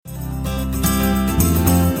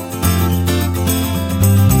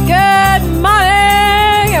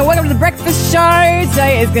show.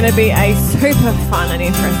 Today is going to be a super fun and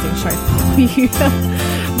interesting show for you.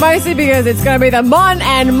 Mostly because it's going to be the Mon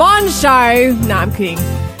and Mon show. No, I'm kidding.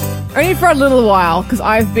 Only for a little while because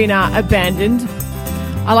I've been abandoned.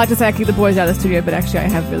 I like to say I kicked the boys out of the studio, but actually I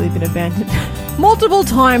have really been abandoned. Multiple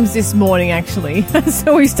times this morning, actually.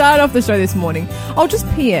 So we started off the show this morning. Oh, just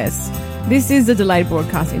P.S. This is a delayed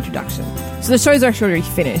broadcast introduction. So the show's actually already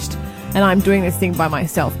finished. And I'm doing this thing by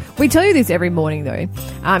myself. We tell you this every morning, though.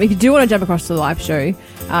 If you do want to jump across to the live show,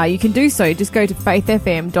 you can do so. Just go to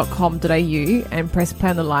faithfm.com.au and press play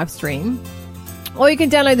on the live stream. Or you can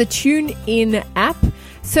download the TuneIn app,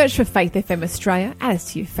 search for Faith FM Australia, add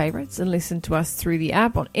us to your favourites, and listen to us through the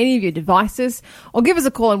app on any of your devices. Or give us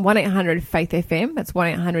a call on 1-800-FAITH-FM. That's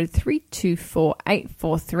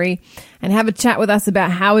 1-800-324-843. And have a chat with us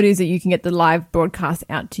about how it is that you can get the live broadcast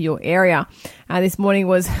out to your area. This morning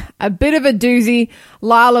was a bit of a doozy.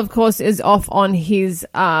 Lyle, of course, is off on his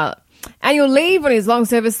annual leave, on his long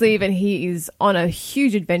service leave, and he is on a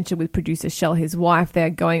huge adventure with producer Shell, his wife. They're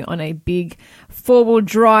going on a big four-wheel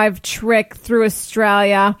drive trek through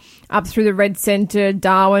Australia, up through the Red Centre,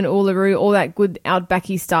 Darwin, Uluru, all that good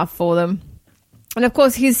outbacky stuff for them. And of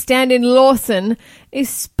course, his stand-in Lawson is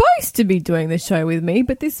supposed to be doing the show with me,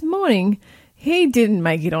 but this morning he didn't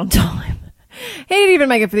make it on time. He didn't even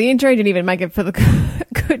make it for the intro, didn't even make it for the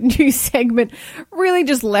good news segment, really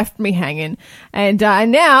just left me hanging. And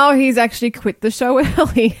now he's actually quit the show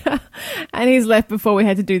early and he's left before we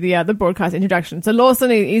had to do the broadcast introduction. So Lawson,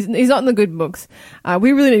 he's not in the good books.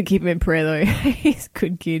 We really need to keep him in prayer though. He's a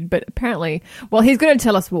good kid, but apparently, well, he's going to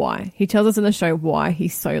tell us why. He tells us in the show why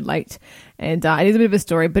he's so late. And it is a bit of a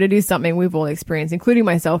story, but it is something we've all experienced, including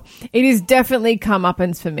myself. It is definitely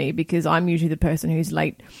comeuppance for me because I'm usually the person who's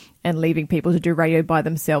late and leaving people to do radio by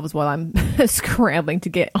themselves while I'm scrambling to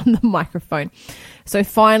get on the microphone. So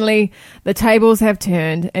finally, the tables have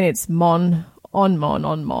turned and it's Mon on Mon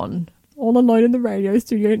on Mon. All alone in the radio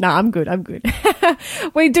studio. No, I'm good.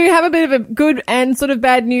 We do have a bit of a good and sort of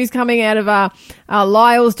bad news coming out of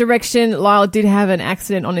Lyle's direction. Lyle did have an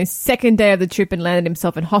accident on his second day of the trip and landed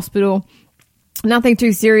himself in hospital. Nothing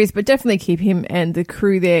too serious, but definitely keep him and the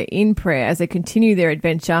crew there in prayer as they continue their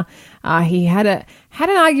adventure. He had an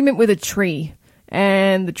argument with a tree,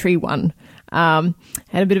 and the tree won. Was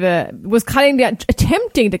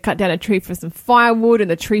attempting to cut down a tree for some firewood, and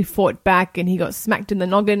the tree fought back, and he got smacked in the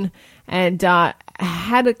noggin, and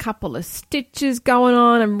had a couple of stitches going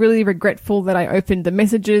on. I'm really regretful that I opened the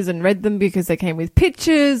messages and read them because they came with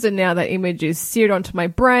pictures, and now that image is seared onto my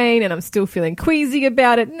brain, and I'm still feeling queasy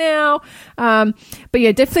about it now. But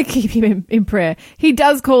yeah, definitely keep him in prayer. He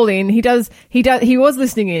does call in. He was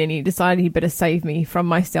listening in, and he decided he better save me from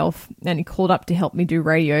myself, and he called up to help me do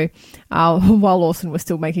radio while Lawson was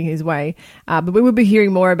still making his way. But we will be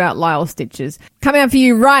hearing more about Lyle's stitches. Coming up for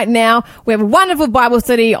you right now, we have a wonderful Bible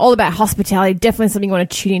study all about hospitality. Definitely something you want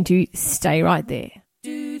to tune into. Stay right there.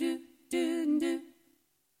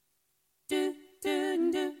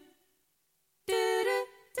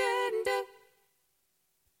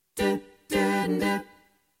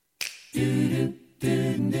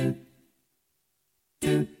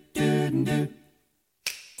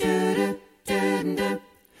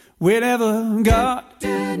 Wherever God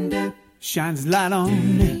shines light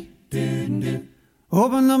on me,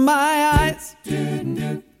 open up my eyes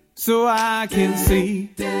so I can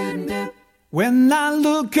see. When I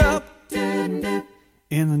look up in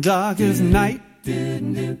the darkest night,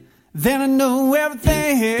 then I know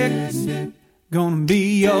everything's gonna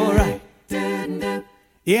be alright. In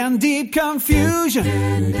deep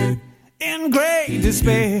confusion, in great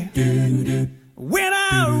despair, when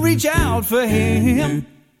I reach out for Him,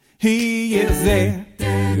 He is there.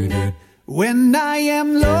 When I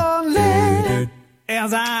am lonely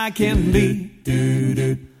as I can be,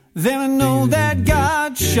 then I know that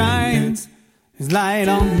God shines His light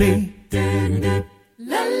on me.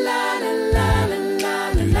 La la la la la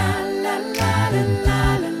la la la la la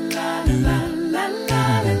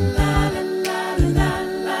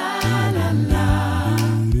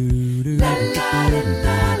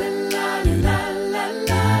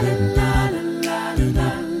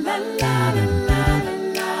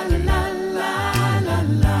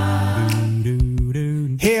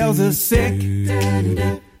heals the sick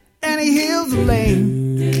and He heals the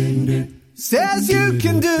lame. Says you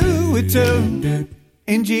can do it too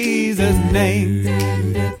in Jesus' name.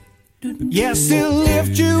 Yes, He'll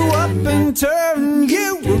lift you up and turn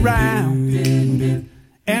you around,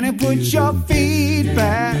 and He'll put your feet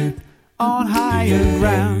back on higher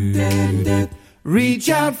ground. Reach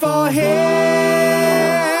out for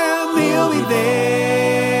Him, He'll be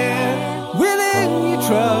there within your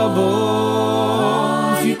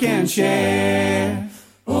troubles. You can can share.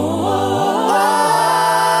 Oh,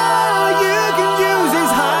 you can use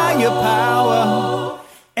his higher power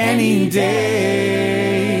any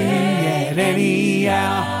day, at any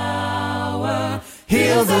hour.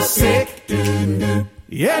 Heals the sick, and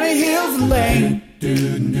he heals the lame.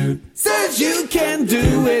 Says you can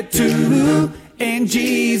do it too, in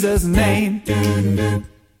Jesus' name.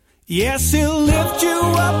 Yes, he'll lift you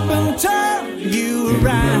up and turn you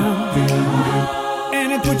around,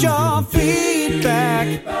 and he'll put your feet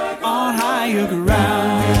back on higher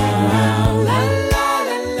ground.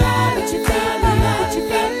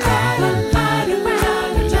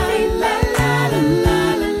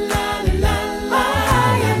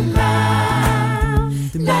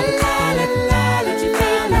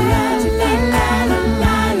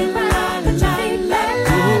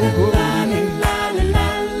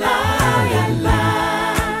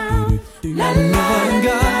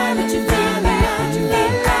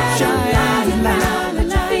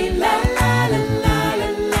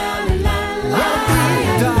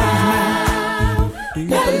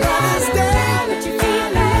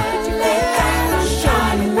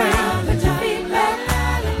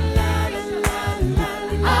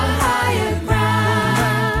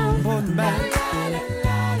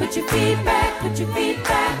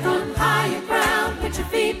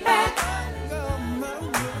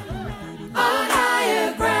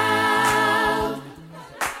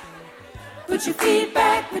 Put your feet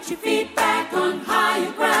back, put your feet back on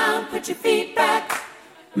higher ground. Put your feet back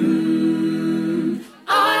on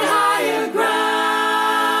higher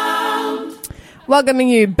ground. Welcoming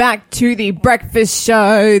you back to the breakfast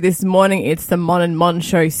show this morning. It's the Mon and Mon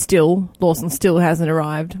show still. Lawson still hasn't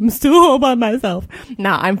arrived. I'm still all by myself.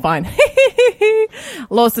 Nah, I'm fine.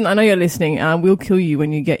 Lawson, I know you're listening. We'll kill you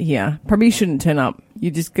when you get here. Probably shouldn't turn up.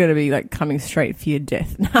 You're just going to be like coming straight for your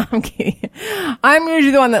death. No, I'm kidding. I'm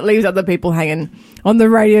usually the one that leaves other people hanging on the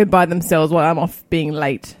radio by themselves while I'm off being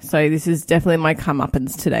late. So this is definitely my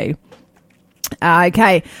comeuppance today.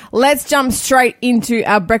 Okay, let's jump straight into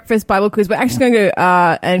our breakfast Bible quiz. We're actually going to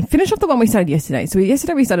go and finish off the one we started yesterday. So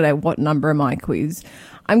yesterday we started a What Number Am I quiz.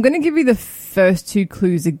 I'm going to give you the first two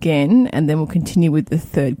clues again, and then we'll continue with the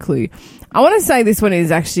third clue. I want to say this one is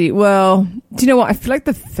actually, well, do you know what? I feel like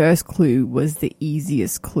the first clue was the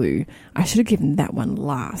easiest clue. I should have given that one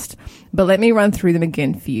last. But let me run through them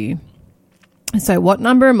again for you. So what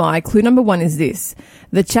number am I? Clue number one is this.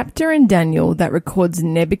 The chapter in Daniel that records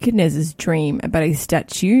Nebuchadnezzar's dream about a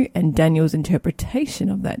statue and Daniel's interpretation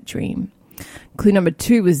of that dream. Clue number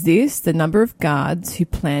two was this. The number of guards who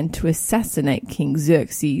planned to assassinate King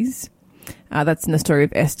Xerxes. That's in the story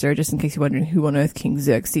of Esther, just in case you're wondering who on earth King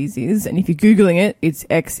Xerxes is. And if you're Googling it, it's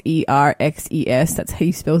Xerxes. That's how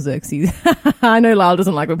you spell Xerxes. I know Lyle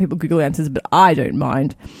doesn't like when people Google answers, but I don't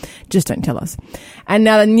mind. Just don't tell us. And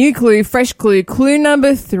now the new clue, fresh clue, clue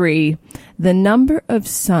number three. The number of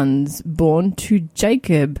sons born to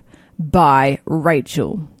Jacob by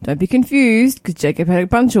Rachel. Don't be confused, because Jacob had a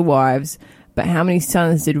bunch of wives, but how many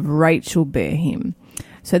sons did Rachel bear him?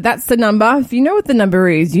 So that's the number. If you know what the number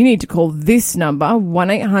is, you need to call this number,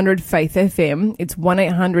 1-800-FAITH-FM. It's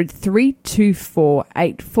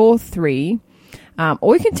 1-800-324-843.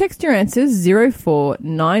 Or you can text your answers,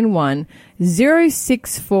 0491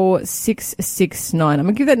 064 669. I'm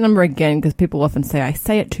going to give that number again because people often say I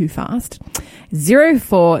say it too fast.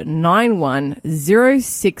 0491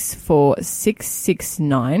 064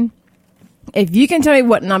 669. If you can tell me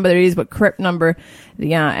what number it is, what correct number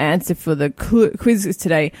the answer for the quiz is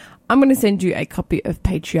today, I'm going to send you a copy of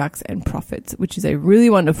Patriarchs and Prophets, which is a really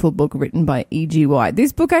wonderful book written by E.G. White.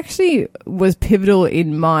 This book actually was pivotal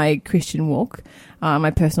in my Christian walk,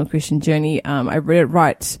 my personal Christian journey. I read it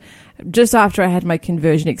right just after I had my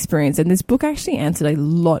conversion experience, and this book actually answered a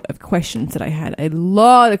lot of questions that I had,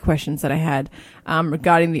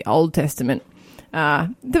 regarding the Old Testament. There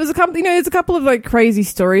was a couple, there's a couple of like crazy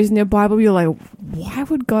stories in your Bible. You're like, why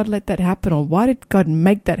would God let that happen? Or why did God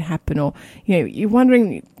make that happen? Or, you're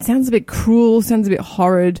wondering, it sounds a bit cruel, sounds a bit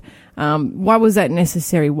horrid. Why was that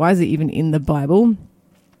necessary? Why is it even in the Bible?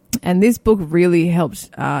 And this book really helped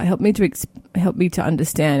me to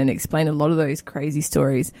understand and explain a lot of those crazy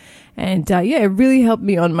stories. And, it really helped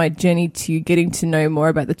me on my journey to getting to know more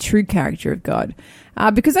about the true character of God.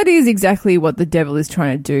 Because that is exactly what the devil is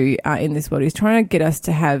trying to do in this world. He's trying to get us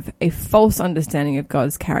to have a false understanding of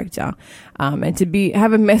God's character, and to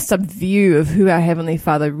have a messed up view of who our Heavenly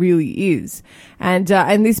Father really is. And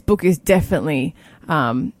this book is definitely,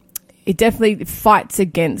 it definitely fights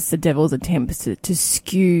against the devil's attempts to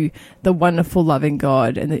skew the wonderful, loving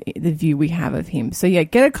God and the view we have of him. So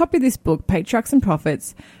get a copy of this book, Patriarchs and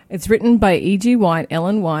Prophets. It's written by E.G. White,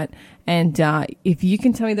 Ellen White, And if you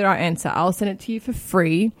can tell me the right answer, I'll send it to you for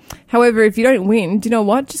free. However, if you don't win, do you know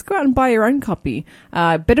what? Just go out and buy your own copy.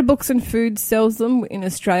 Better Books and Food sells them in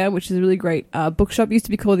Australia, which is a really great bookshop. It used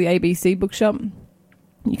to be called the ABC Bookshop.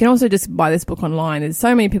 You can also just buy this book online. There's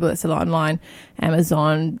so many people that sell it online.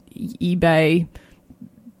 Amazon, eBay,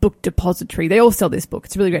 Book Depository. They all sell this book.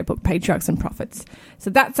 It's a really great book, Patriarchs and Prophets. So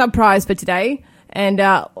that's our prize for today. And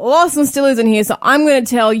Lawson still isn't here, so I'm going to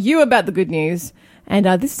tell you about the good news. And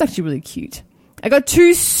this is actually really cute. I got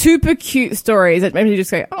two super cute stories that made me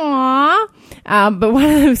just go, aww. But one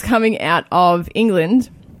of them is coming out of England.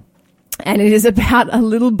 And it is about a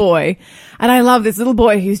little boy. And I love this little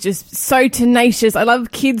boy who's just so tenacious. I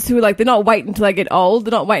love kids who are like, they're not waiting until they get old.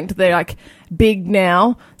 They're not waiting until they're like big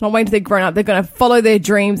now. Not waiting until they're grown up. They're going to follow their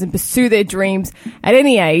dreams and pursue their dreams at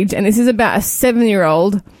any age. And this is about a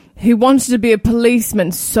 7-year-old who wanted to be a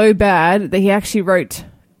policeman so bad that he actually wrote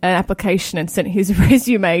an application and sent his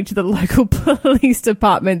resume to the local police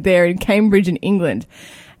department there in Cambridge in England.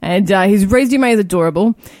 And his resume is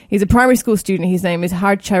adorable. He's a primary school student. His name is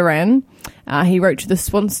Har Charan. He wrote to the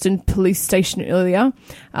Swanston police station earlier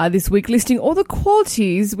this week, listing all the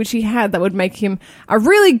qualities which he had that would make him a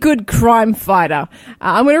really good crime fighter.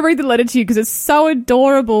 I'm going to read the letter to you because it's so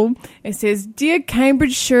adorable. It says, "Dear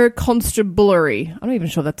Cambridgeshire Constabulary," I'm not even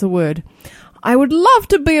sure that's a word. "I would love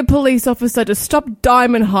to be a police officer to stop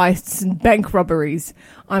diamond heists and bank robberies.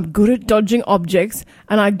 I'm good at dodging objects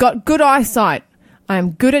and I got good eyesight. I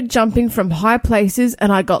am good at jumping from high places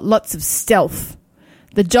and I got lots of stealth.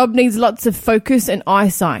 The job needs lots of focus and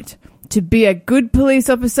eyesight. To be a good police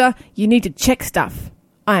officer, you need to check stuff.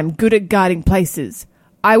 I am good at guarding places.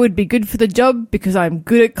 I would be good for the job because I'm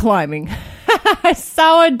good at climbing."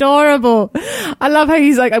 So adorable. I love how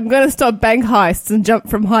he's like, I'm going to stop bank heists and jump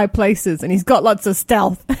from high places. And he's got lots of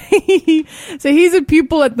stealth. So he's a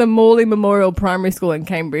pupil at the Morley Memorial Primary School in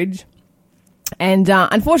Cambridge. And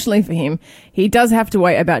unfortunately for him, he does have to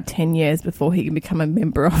wait about 10 years before he can become a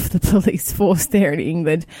member of the police force there in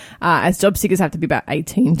England, as job seekers have to be about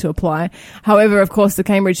 18 to apply. However, of course, the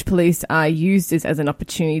Cambridge police used this as an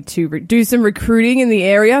opportunity to do some recruiting in the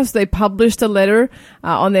area. So they published a letter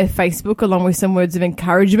on their Facebook along with some words of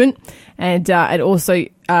encouragement, and also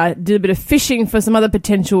did a bit of fishing for some other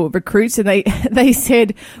potential recruits. And they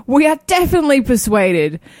said, "We are definitely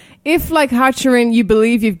persuaded. If, like Hatcharin, you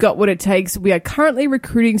believe you've got what it takes, we are currently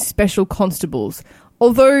recruiting special constables,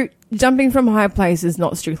 although jumping from high places is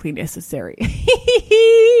not strictly necessary."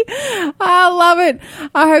 I love it.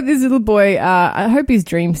 I hope this little boy, I hope his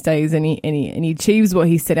dream stays and he achieves what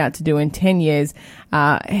he set out to do in 10 years.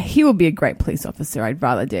 He will be a great police officer, I'd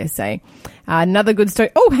rather dare say. Another good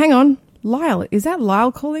story. Oh, hang on. Lyle. Is that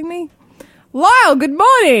Lyle calling me? Lyle, good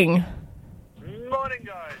morning. Morning,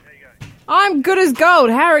 guys. I'm good as gold.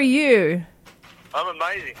 How are you? I'm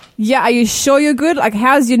amazing. Yeah, are you sure you're good? Like,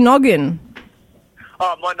 how's your noggin?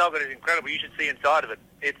 Oh, my noggin is incredible. You should see inside of it.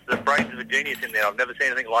 It's the brains of a genius in there. I've never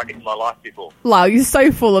seen anything like it in my life before. Lyle, you're so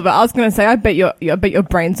full of it. I was going to say, I bet your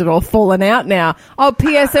brains are all fallen out now. Oh,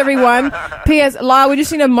 P.S. everyone. P.S. Lyle, we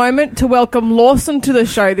just need a moment to welcome Lawson to the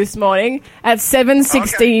show this morning at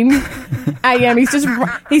 7:16 a.m.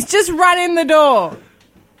 He's just run in the door.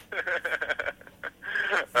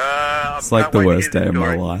 It's like the worst day of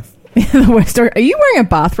my life. The worst story. Are you wearing a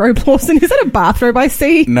bathrobe, Lawson? Is that a bathrobe I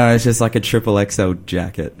see? No, it's just like a XXL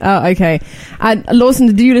jacket. Oh, okay. Lawson,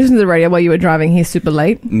 did you listen to the radio while you were driving here super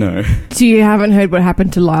late? No. So you haven't heard what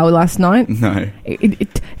happened to Lyle last night? No.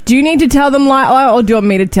 Do you need to tell them, Lyle, or do you want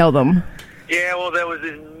me to tell them? Yeah, well, there was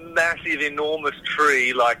this massive, enormous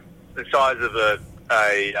tree, like the size of a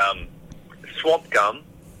swamp gum,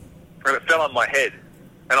 and it fell on my head,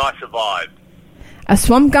 and I survived. A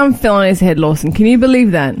swamp gum fell on his head, Lawson. Can you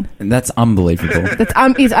believe that? And that's unbelievable. It's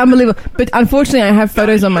unbelievable. But unfortunately, I have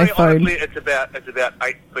photos on my phone. Honestly, it's about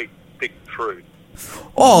 8 feet thick through.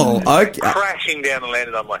 Oh, okay. Crashing down and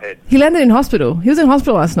landed on my head. He landed in hospital. He was in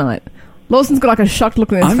hospital last night. Lawson's got like a shocked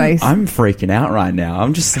look on his face. I'm freaking out right now.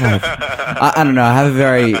 I'm just like, I don't know. I have a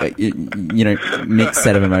very, mixed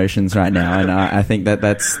set of emotions right now, and I think I'm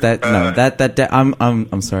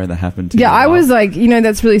sorry that happened to you. Yeah, I was like,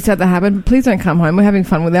 that's really sad that happened. But please don't come home. We're having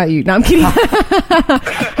fun without you. No, I'm kidding.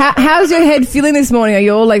 How's your head feeling this morning? Are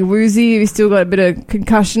you all like woozy? Have you still got a bit of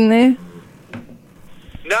concussion there?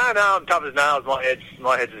 No, I'm tough as nails.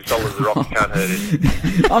 My head's as solid as a rock. You can't hurt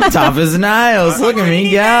it. I'm tough as nails. Look at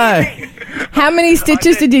me go. How many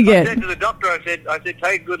stitches did you get? I said to the doctor, I said,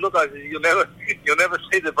 take a good look. I said, you'll never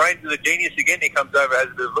see the brains of the genius again. He comes over, has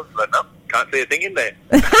a bit of look, but no, can't see a thing in there.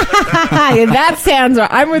 Yeah, that sounds right.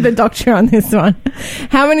 I'm with the doctor on this one.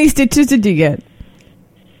 How many stitches did you get?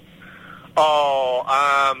 Oh,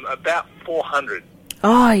 about 400.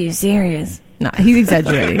 Oh, are you serious? No, he's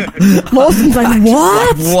exaggerating. Lawson's like,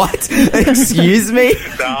 what? What? Excuse me?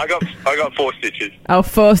 No, I got 4 stitches. Oh,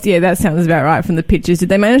 first, yeah, that sounds about right from the pictures. Did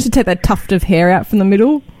they manage to take that tuft of hair out from the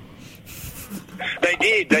middle? They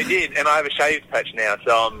did, and I have a shaved patch now,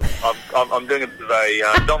 so I'm doing a bit of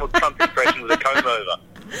a Donald Trump impression with a comb over.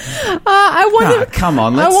 I wonder. Come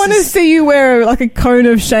on, I want to see you wear like a cone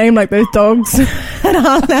of shame, like those dogs that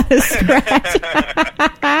aren't that a scratch.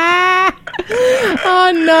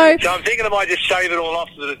 Oh no! So I'm thinking I might just shave it all off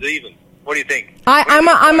so that it's even. What do you think? I'm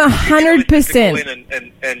 100%.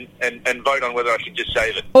 And vote on whether I should just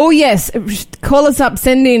shave it. Oh yes, call us up,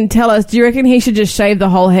 send in, tell us. Do you reckon he should just shave the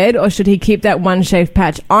whole head, or should he keep that one shaved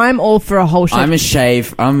patch? I'm all for a whole shave. I'm a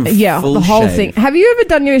shave. I'm full the whole shave. thing. Have you ever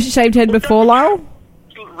done your shaved head before, Lyle?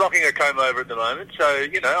 Rocking a comb over at the moment, so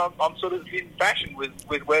I'm sort of in fashion with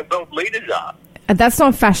where world leaders are. That's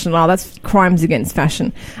not fashion, Lyle. That's crimes against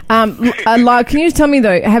fashion. Lyle, can you just tell me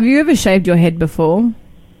though? Have you ever shaved your head before?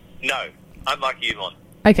 No, unlike you, Mon.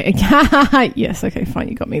 Okay. Yes. Okay. Fine.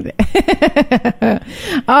 You got me there.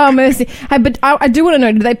 Oh mercy. Hey, but I do want to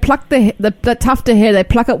know: do they pluck the tuft of hair? They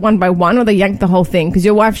pluck it one by one, or they yank the whole thing? Because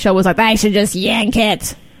your wife Shell was like, they should just yank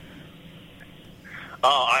it.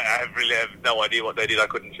 Oh, I really have no idea what they did. I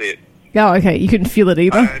couldn't see it. Oh, okay. You couldn't feel it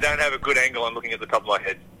either. I don't have a good angle. I'm looking at the top of my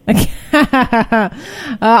head. Okay.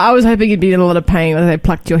 I was hoping you'd be in a lot of pain when they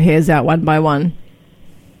plucked your hairs out one by one.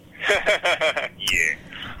 Yeah.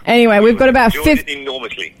 Anyway, we've got about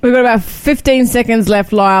enormously. We've got about 15 seconds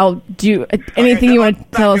left, Lyle. Do you anything you want to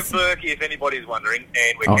tell us? Berkey, if anybody's wondering,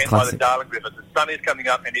 and we're camped by the Darling River. The sun is coming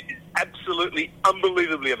up, and it is absolutely,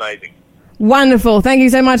 unbelievably amazing. Wonderful. Thank you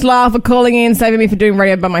so much, Lyle, for calling in, saving me for doing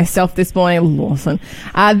radio by myself this morning. Lawson.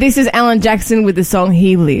 This is Alan Jackson with the song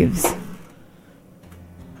He Lives.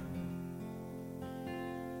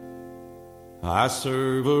 I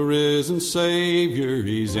serve a risen Savior,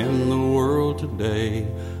 He's in the world today.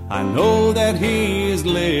 I know that He is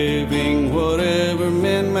living, whatever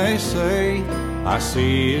men may say. I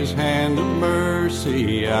see His hand of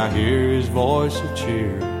mercy, I hear His voice of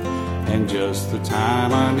cheer. And just the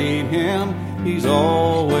time I need Him, He's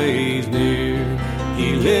always near.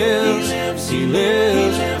 He lives, He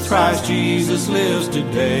lives, Christ Jesus lives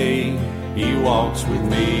today. He walks with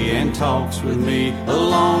me and talks with me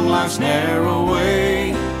along life's narrow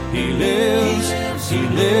way. He lives,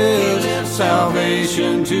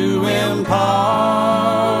 salvation to impart.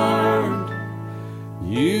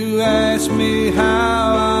 You ask me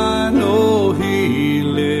how I know He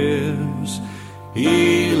lives.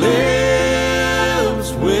 He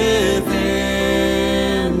lives within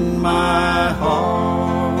my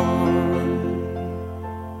heart.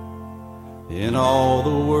 In all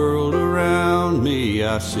the world around me,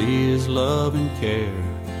 I see His love and care.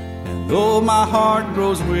 And though my heart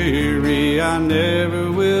grows weary, I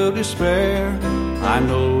never will despair. I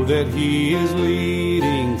know that He is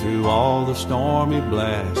leading through all the stormy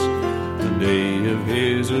blasts. The day of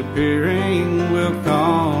His appearing will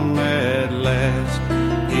come at last.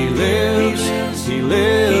 He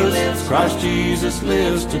lives, Christ Jesus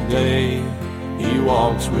lives today. He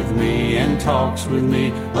walks with me and talks with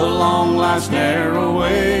me along life's narrow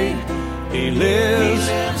way. He lives,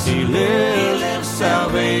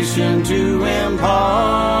 salvation to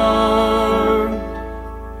impart.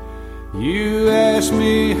 You ask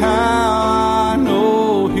me how I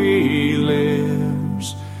know He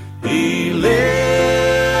lives. He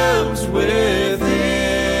lives within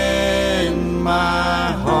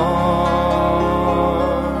my heart.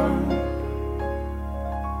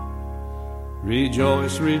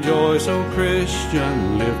 Rejoice, rejoice, O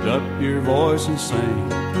Christian, lift up your voice and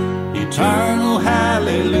sing eternal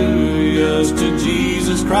hallelujahs to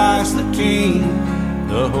Jesus Christ the King,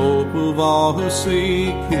 the hope of all who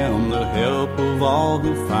seek Him, the help of all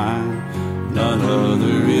who find. None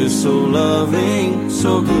other is so loving,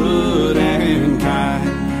 so good and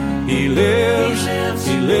kind. He lives,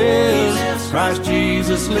 Christ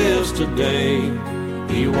Jesus lives today.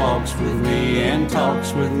 He walks with me and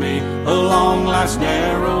talks with me along life's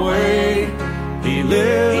narrow way. He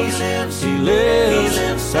lives,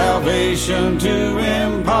 salvation to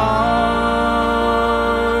impart.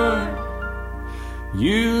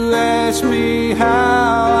 You ask me how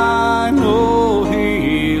I know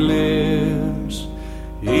He lives.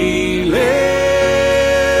 He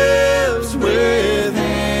lives within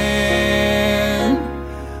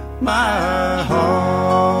my heart.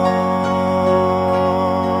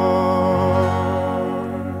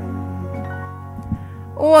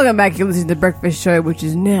 Welcome back. You're listening to The Breakfast Show, which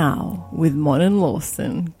is now with Mon and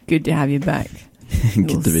Lawson. Good to have you back.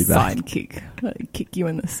 Good to be back. Sidekick. I'll kick you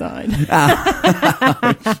in the side.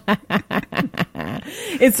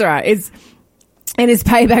 It's all right. It is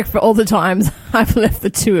payback for all the times I've left the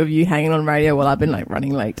two of you hanging on radio while I've been like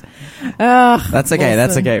running late. That's okay.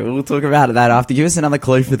 That's okay. We'll talk about that after. Give us another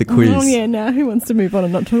clue for the quiz. Oh yeah, now who wants to move on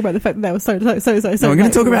and not talk about the fact that they were so. No, we're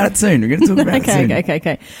going to talk about it soon. We're going to talk about it soon.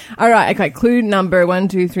 Okay. All right. Okay. Clue number 1,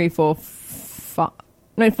 2, 3, 4, 5.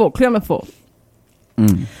 No, 4. Clue number 4.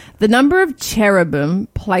 The number of cherubim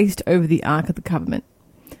placed over the Ark of the Covenant.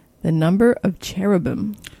 The number of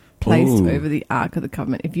cherubim placed over the Ark of the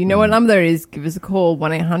Covenant. If you know what number that is, give us a call,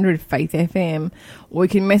 1-800-FAITH-FM, or you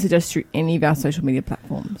can message us through any of our social media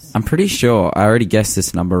platforms. I'm pretty sure I already guessed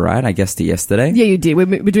this number, right? I guessed it yesterday. Yeah, you did. We're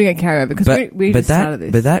doing a carryover because we just started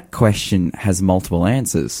this. But that question has multiple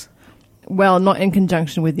answers. Well, not in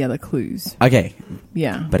conjunction with the other clues. Okay.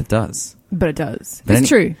 Yeah. But it does. It's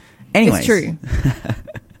true. Anyways. It's true.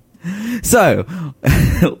 So,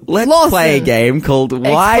 let's play a game called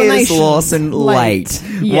Why is Lawson Late?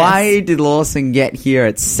 Yes. Why did Lawson get here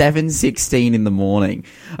at 7:16 in the morning?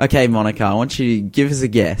 Okay, Monica, I want you to give us a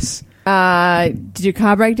guess. Did your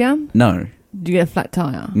car break down? No. Did you get a flat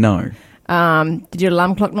tire? No. Did your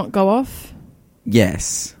alarm clock not go off?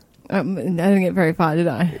 Yes. I didn't get very far, did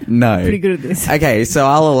I? No. Pretty good at this. Okay, so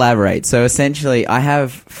I'll elaborate. So essentially, I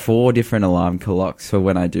have 4 different alarm clocks for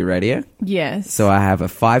when I do radio. Yes. So I have a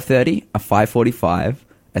 5:30, a 5:45,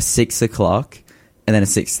 a 6 o'clock, and then a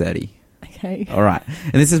 6:30. Okay. All right.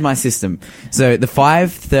 And this is my system. So the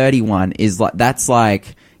 5:30 one is like, that's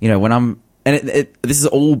like, you know, when I'm, and this is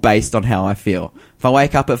all based on how I feel. If I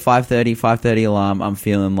wake up at 5:30 alarm, I'm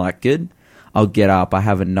feeling like good. I'll get up, I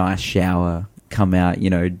have a nice shower, come out, you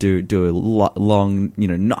know, do a long, you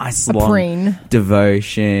know, nice long preen.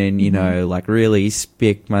 Devotion, you know, like really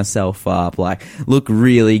spick myself up, like look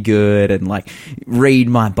really good and like read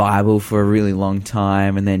my Bible for a really long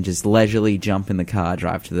time and then just leisurely jump in the car,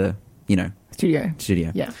 drive to the, you know, studio.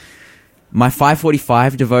 Yeah. My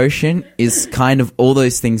 5:45 devotion is kind of all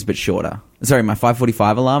those things but shorter. Sorry, my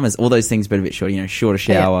 5:45 alarm is all those things but a bit shorter, you know, shorter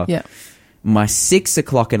shower. Yeah. My 6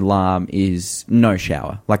 o'clock alarm is no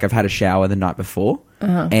shower. Like I've had a shower the night before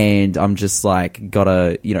and I'm just like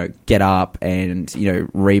gotta, you know, get up and, you know,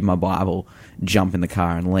 read my Bible, jump in the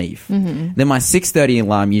car and leave. Then my 6:30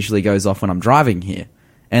 alarm usually goes off when I'm driving here.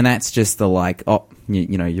 And that's just the like,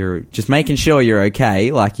 you know, you're just making sure you're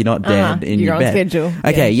okay. Like you're not dead in your bed. You're on schedule.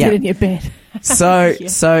 Okay. Yeah. Get in your bed. So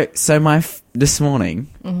this morning,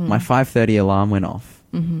 my 5:30 alarm went off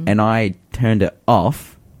and I turned it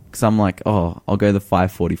off. Because I'm like, I'll go the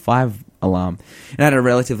 5:45 alarm. And I had a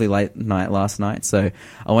relatively late night last night, so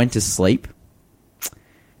I went to sleep.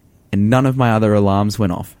 And none of my other alarms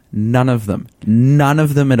went off. None of them. None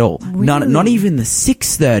of them at all. Really? Not even the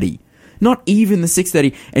 6:30. Not even the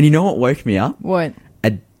 6:30. And you know what woke me up? What? A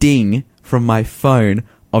ding from my phone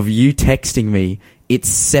of you texting me. It's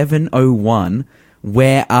 7:01.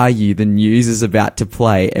 Where are you? The news is about to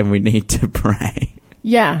play and we need to pray.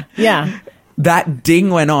 Yeah. That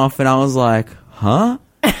ding went off and I was like, huh?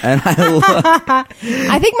 And I looked.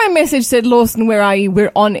 I think my message said, Lawson, where are you?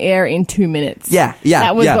 We're on air in 2 minutes. Yeah.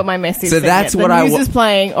 That was what my message said. So that's what the news is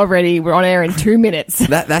playing already. We're on air in 2 minutes.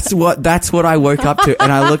 That's what I woke up to.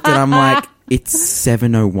 And I looked and I'm like, it's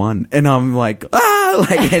 7:01. And I'm like,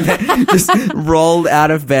 and then just rolled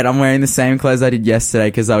out of bed. I'm wearing the same clothes I did yesterday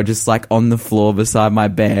because I was just like on the floor beside my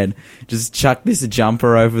bed. Just chucked this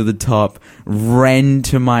jumper over the top, ran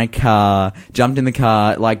to my car, jumped in the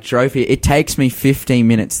car, like drove here. It takes me 15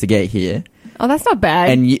 minutes to get here. Oh, that's not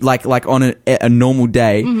bad. And you, like on a normal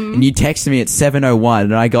day, and you texted me at 7:01,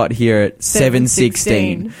 and I got here at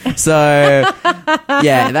 7:16. So,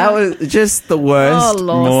 yeah, that was just the worst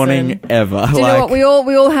morning ever. Do you know what?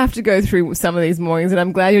 We all have to go through some of these mornings, and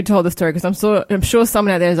I'm glad you told the story because I'm sure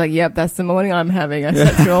someone out there is like, "Yep, that's the morning I'm having. I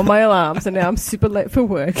set through all my alarms, and now I'm super late for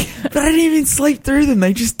work." But I didn't even sleep through them;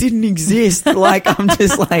 they just didn't exist. Like I'm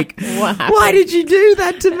just like, why did you do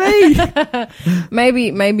that to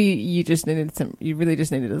me? Maybe you just needed you really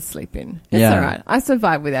just needed to sleep in. It's all right. I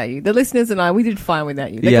survived without you. The listeners and I, we did fine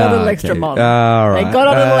without you. They got a little extra mon. All right. They got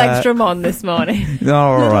a little extra mon this morning.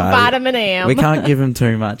 All little right. vitamin M. We can't give them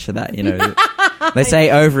too much of that, you know. They say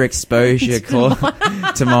overexposure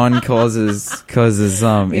to mon causes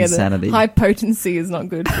insanity. High potency is not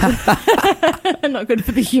good. Not good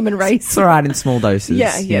for the human race. It's all right in small doses.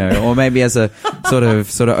 Yeah. You know, or maybe as a sort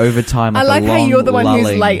of over time. I like how you're the one lulling.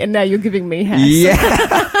 who's late and now you're giving me hass.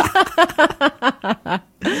 Yeah.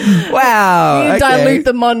 Wow. You dilute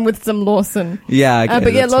the mon with some Lawson. Yeah, okay,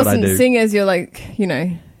 but yeah, that's Lawson, what I do. seeing as you're like, you know,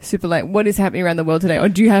 super late, what is happening around the world today? Or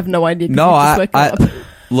do you have no idea? No, you just woke up?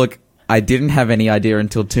 look, I didn't have any idea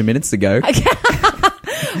until 2 minutes ago.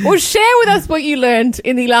 Well, share with us what you learned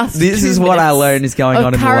in the last This 2 is what I minutes learned is going of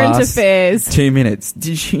on in the current last affairs. 2 minutes.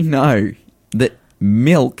 Did you know that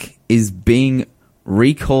milk is being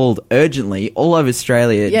recalled urgently all over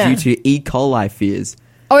Australia Yeah. due to E. coli fears?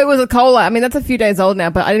 Oh, it was a cola. I mean, that's a few days old now,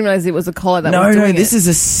 but I didn't realize it was a cola that was doing This it. is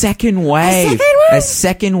a second wave. A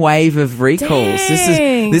second wave of recalls.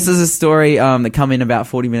 Dang. This is a story that come in about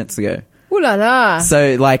 40 minutes ago. Ooh la la.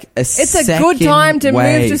 So, like, It's a good time to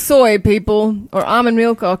move to soy, people, or almond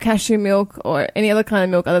milk, or cashew milk, or any other kind of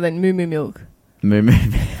milk other than moo moo milk. Moo.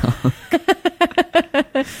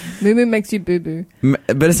 Moo moo makes you boo boo.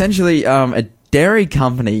 But essentially, a dairy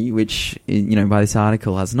company, which, you know, by this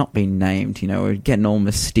article has not been named, you know, we're getting all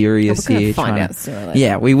mysterious We're gonna here. find trying out to- sooner or later.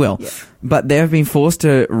 Yeah, we will. Yeah. But they have been forced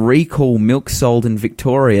to recall milk sold in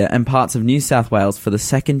Victoria and parts of New South Wales for the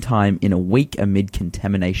second time in a week amid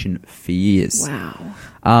contamination fears.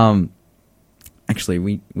 Wow. Actually,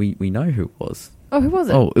 we know who it was. Oh, who was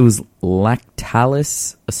it? Oh, it was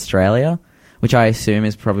Lactalis Australia, which I assume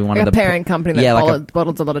is probably one Like of a the parent company that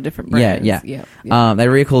bottles a lot of different brands. Yeah. They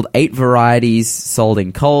recalled 8 varieties sold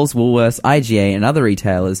in Coles, Woolworths, IGA, and other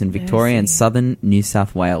retailers in Victoria and southern New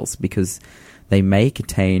South Wales because they may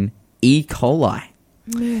contain E. coli.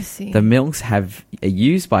 Mercy. The milks have a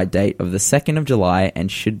use-by date of the 2nd of July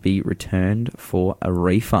and should be returned for a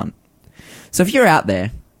refund. So if you're out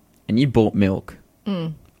there and you bought milk,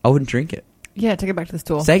 I wouldn't drink it. Yeah, take it back to the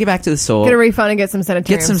store. Take it back to the store. Get a refund and get some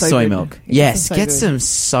sanitarium. Get some soy milk. Yes, get some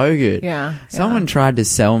so good. Yeah. Someone tried to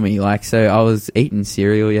sell me, like, so I was eating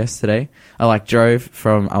cereal yesterday. I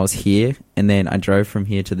I was here, and then I drove from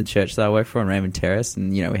here to the church that I work for on Raymond Terrace,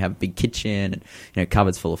 and, you know, we have a big kitchen, and, you know,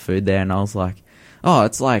 cupboards full of food there, and I was like, oh,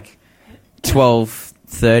 it's like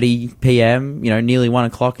 12:30 p.m., you know, nearly 1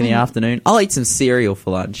 o'clock in the afternoon. I'll eat some cereal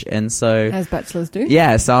for lunch, and so... As bachelors do.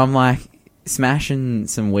 Yeah, so I'm like smashing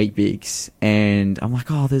some Wheat Bix, and I'm like,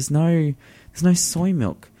 oh, there's no soy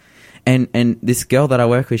milk, and this girl that I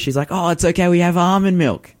work with, she's like, oh, it's okay, we have almond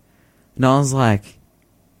milk, and I was like,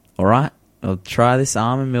 all right, I'll try this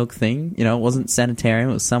almond milk thing. You know, it wasn't Sanitarium,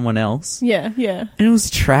 it was someone else. Yeah. And it was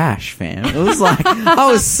trash, fam. It was like,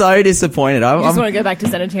 I was so disappointed. You just want to go back to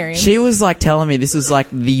sanitarium. She was like telling me this was like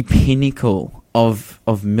the pinnacle of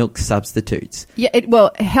milk substitutes. Yeah, well,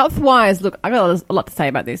 health-wise, look, I got a lot to say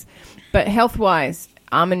about this, but health-wise,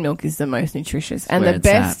 almond milk is the most nutritious. And where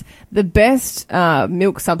the best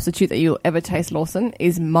milk substitute that you'll ever taste, Lawson,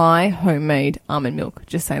 is my homemade almond milk.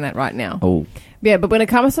 Just saying that right now. Oh. Yeah, but when it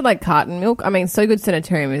comes to, like, carton milk, I mean, So Good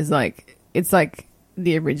Sanitarium is, like, it's, like,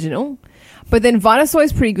 the original. But then Vitasoy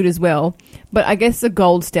is pretty good as well. But I guess the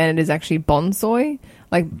gold standard is actually Bonsoy.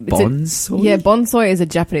 Like, Bonsoy? Yeah, Bonsoy is a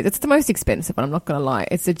Japanese. It's the most expensive one, I'm not going to lie.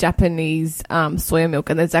 It's a Japanese soya milk.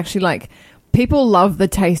 And there's actually, like, people love the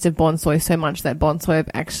taste of Bonsoy so much that Bonsoy have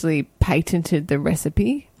actually patented the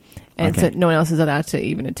recipe. And so no one else is allowed to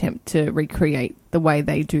even attempt to recreate the way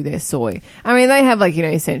they do their soy. I mean, they have, like, you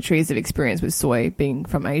know, centuries of experience with soy being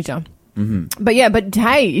from Asia. Mm-hmm. But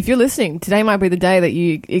hey, if you're listening, today might be the day that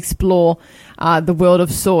you explore the world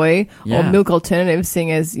of soy or milk alternatives, seeing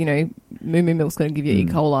as, you know, moo moo milk's going to give you E.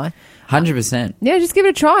 coli. 100%. Yeah, just give it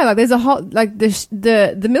a try. Like, there's a whole, like,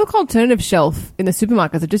 the milk alternative shelf in the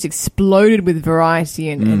supermarkets have just exploded with variety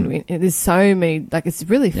and there's so many, like, it's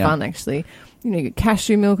really fun, actually. You know, you get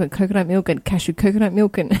cashew milk and coconut milk and cashew coconut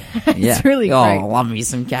milk, and it's really great. Oh, love me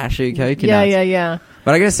some cashew coconuts. Yeah.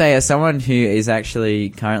 But I gotta say, as someone who is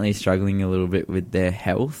actually currently struggling a little bit with their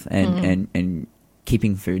health and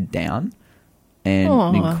keeping food down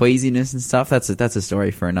and queasiness and stuff, that's a story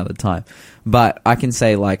for another time. But I can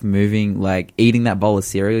say, like, eating that bowl of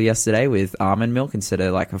cereal yesterday with almond milk instead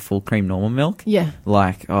of, like, a full cream normal milk. Yeah.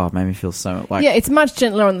 Like, oh, it made me feel so, like... Yeah, it's much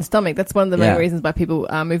gentler on the stomach. That's one of the main reasons why people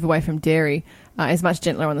move away from dairy. It's much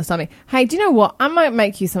gentler on the stomach. Hey, do you know what? I might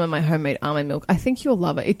make you some of my homemade almond milk. I think you'll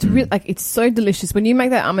love it. It's really, like, it's so delicious. When you make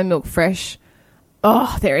that almond milk fresh,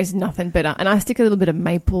 oh, there is nothing better. And I stick a little bit of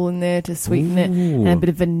maple in there to sweeten it, and a bit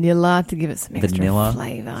of vanilla to give it some extra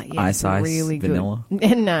flavour. Yeah, ice, really vanilla.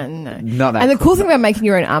 Good. No. Not that. And the cool thing about making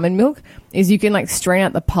your own almond milk is you can, like, strain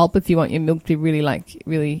out the pulp if you want your milk to be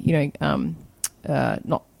really, you know,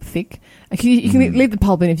 not thick. You can leave the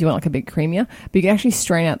pulp in if you want, like, a bit creamier, but you can actually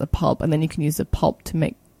strain out the pulp, and then you can use the pulp to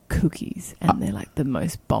make cookies, and they're like the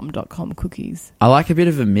most bomb.com cookies. I like a bit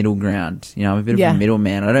of a middle ground. You know, I'm a bit of a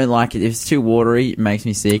middleman. I don't like it. If it's too watery, it makes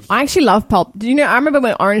me sick. I actually love pulp. Do you know, I remember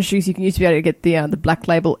when orange juice, you used to be able to get the Black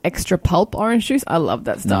Label extra pulp orange juice. I love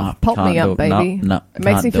that stuff. No, Pulp me up, baby. No, it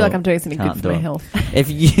makes me feel like I'm doing something good for my health. If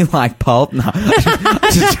you like pulp, no.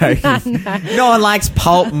 I'm just joking. No one likes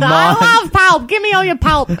pulp, Mom. I love pulp. Give me all your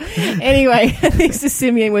pulp. Anyway, this is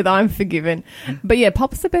Simeon with I'm Forgiven. But yeah,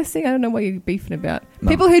 pulp's the best thing. I don't know what you're beefing about. No.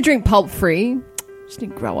 People who drink pulp free just need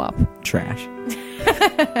to grow up. Trash.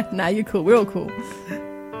 Nah, you're cool. We're all cool.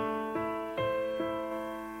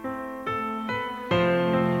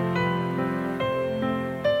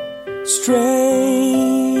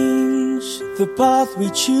 Strange, the path we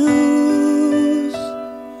choose.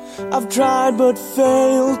 I've tried but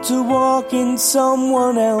failed to walk in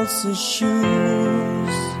someone else's shoes.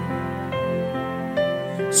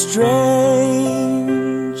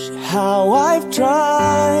 Strange how I've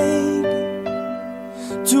tried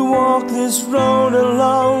to walk this road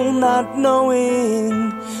alone, not knowing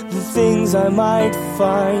the things I might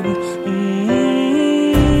find.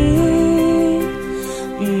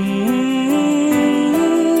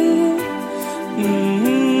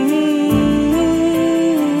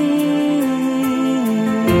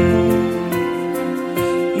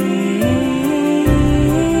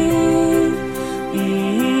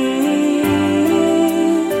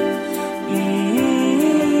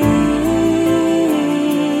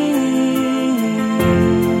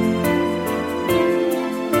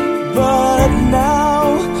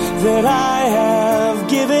 That I have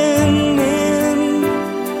given in,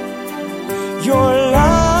 your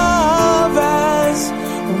love has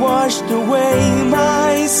washed away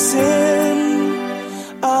my sin.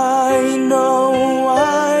 I know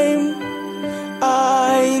I'm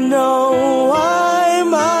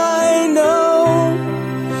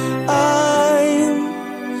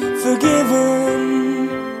forgiven.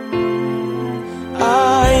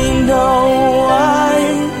 I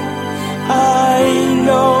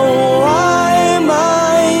know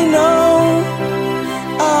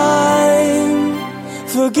I'm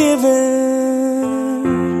forgiven.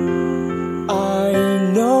 I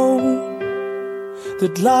know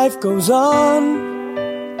that life goes on,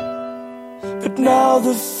 but now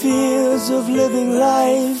the fears of living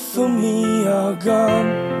life for me are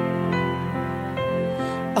gone.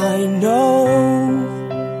 I know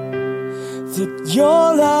that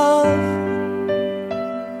your love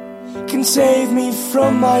can save me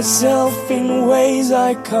from myself in ways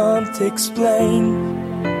I can't explain.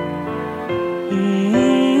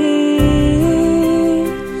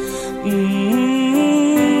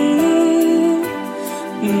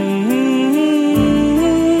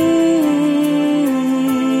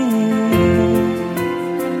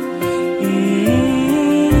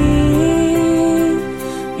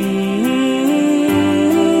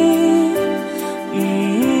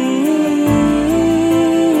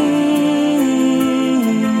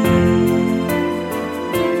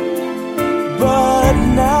 But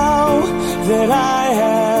now that I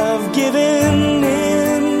have given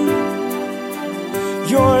in,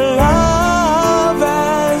 your love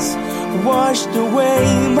has washed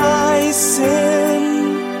away my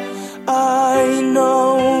sin. I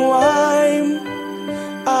know I'm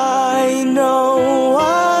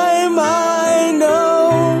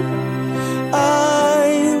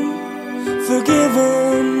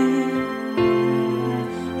forgiven.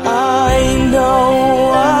 I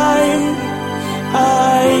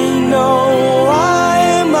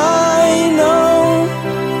know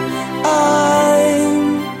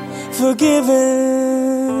I'm forgiven.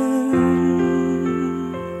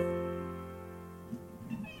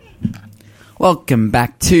 Welcome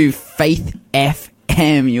back to Faith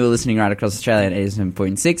FM. You're listening right across Australia at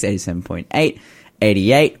 87.6, 87.8,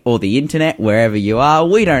 88, or the internet, wherever you are.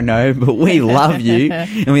 We don't know, but we love you,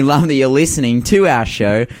 and we love that you're listening to our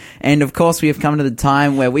show. And of course, we have come to the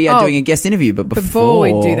time where we are doing a guest interview. But before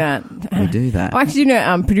we do that, oh, actually, you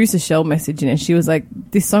know, producer Shell messaged in, and she was like,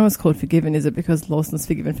 "This song is called Forgiven. Is it because Lawson's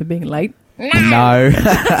forgiven for being late?" No.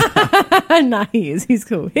 No, he is. He's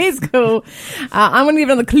cool. I'm going to give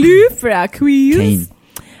another clue for our quiz. Keen.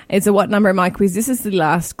 It's a what number am I quiz. This is the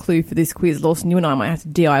last clue for this quiz. Lawson, you and I might have to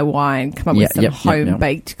DIY and come up with some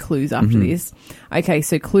home-baked clues after this. Okay,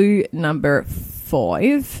 so clue number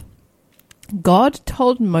 5. God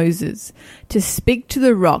told Moses to speak to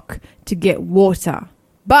the rock to get water,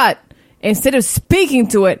 but Instead of speaking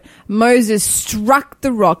to it, Moses struck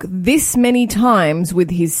the rock this many times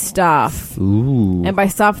with his staff. Ooh. And by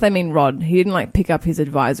staff, they mean rod. He didn't like pick up his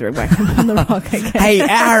advisor and whack him on the rock. Okay. Hey,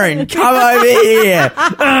 Aaron, come over here.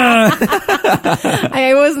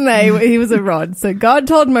 Hey, wasn't he was a rod. So God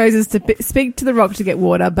told Moses to speak to the rock to get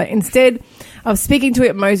water, but instead of speaking to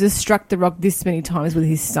it, Moses struck the rock this many times with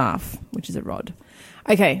his staff, which is a rod.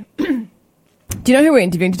 Okay. Do you know who we're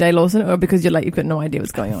interviewing today, Lawson? Or because you're late, you've got no idea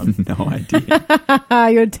what's going on? No idea.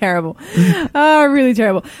 You're terrible. Oh, really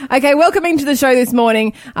terrible. Okay, welcoming to the show this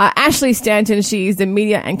morning, Ashley Stanton. She is the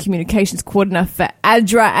Media and Communications Coordinator for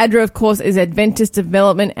ADRA. ADRA, of course, is Adventist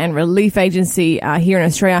Development and Relief Agency here in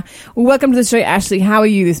Australia. Welcome to the show, Ashley. How are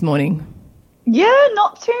you this morning? Yeah,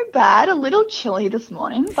 not too bad. A little chilly this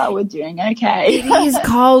morning, but we're doing okay. It is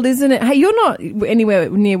cold, isn't it? Hey, you're not anywhere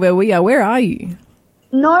near where we are. Where are you?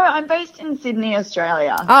 No, I'm based in Sydney,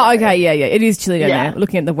 Australia. Oh, okay, yeah. It is chilly down Yeah. there.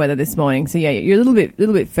 Looking at the weather this morning, so yeah, you're a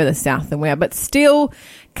little bit further south than we are, but still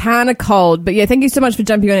kind of cold. But yeah, thank you so much for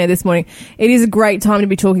jumping on air this morning. It is a great time to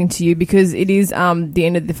be talking to you because it is the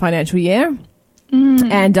end of the financial year.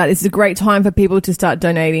 And it's a great time for people to start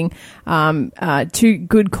donating to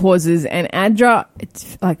good causes. And ADRA,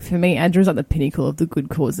 it's like for me, ADRA is like the pinnacle of the good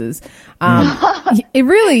causes. It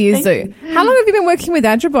really is. Though. How long have you been working with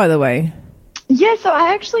ADRA, by the way? Yeah, so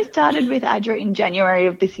I actually started with ADRA in January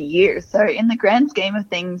of this year. So in the grand scheme of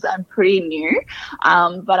things, I'm pretty new,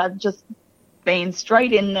 but I've just been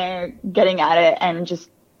straight in there, getting at it and just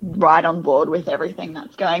right on board with everything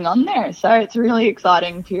that's going on there. So it's a really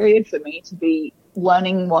exciting period for me to be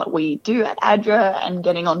learning what we do at ADRA and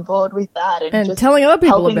getting on board with that and just telling other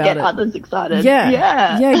people helping about get it. others excited.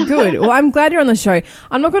 Yeah, good. Well, I'm glad you're on the show.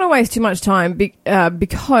 I'm not going to waste too much time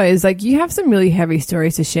because like you have some really heavy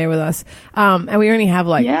stories to share with us, and we only have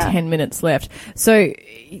 10 minutes left. So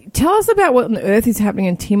tell us about what on earth is happening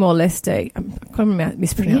in Timor-Leste. I'm going to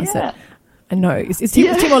mispronounce it. I know. It's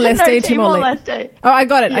Timor-Leste, Timor-Leste. Oh, I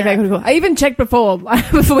got it. Yeah. Okay, cool. I even checked before we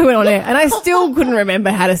went on air, and I still couldn't remember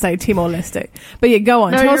how to say Timor-Leste. But yeah, go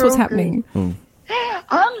on. No, Tell us you're what's all happening.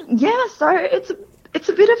 Yeah, so it's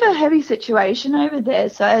a bit of a heavy situation over there.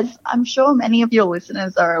 So as I'm sure many of your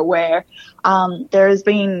listeners are aware, there has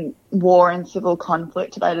been war and civil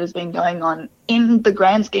conflict that has been going on in the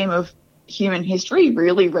grand scheme of human history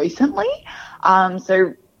really recently.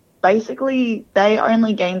 So basically, they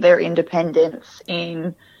only gained their independence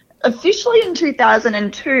officially in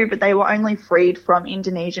 2002, but they were only freed from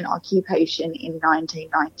Indonesian occupation in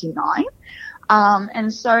 1999.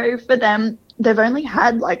 And so for them, they've only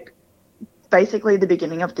had basically the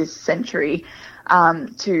beginning of this century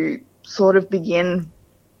to sort of begin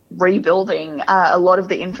rebuilding. A lot of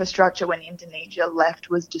the infrastructure when Indonesia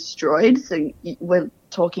left was destroyed. So we're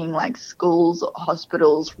talking like schools,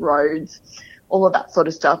 hospitals, roads, all of that sort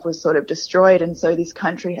of stuff was sort of destroyed. And so this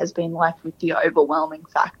country has been left with the overwhelming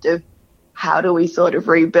fact of how do we sort of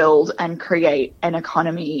rebuild and create an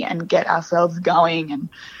economy and get ourselves going and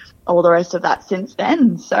all the rest of that since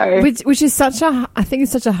then. So which is I think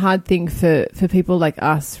it's such a hard thing for people like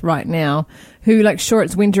us right now who sure,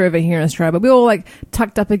 it's winter over here in Australia, but we're all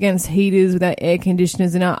tucked up against heaters with our air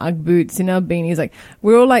conditioners and our Ugg boots and our beanies.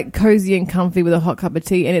 We're all cozy and comfy with a hot cup of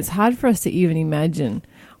tea, and it's hard for us to even imagine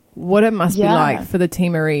what it must be like for the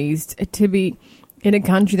Timorese to be in a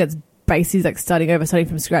country that's basically starting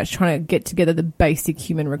from scratch, trying to get together the basic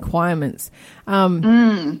human requirements.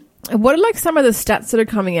 What are some of the stats that are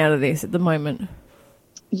coming out of this at the moment?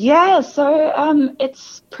 Yeah, so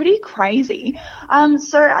it's pretty crazy.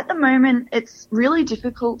 So at the moment, it's really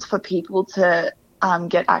difficult for people to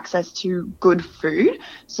get access to good food.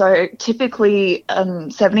 So typically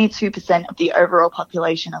 72% of the overall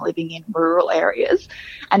population are living in rural areas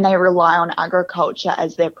and they rely on agriculture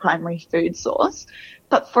as their primary food source.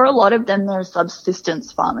 But for a lot of them, they're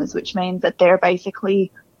subsistence farmers, which means that they're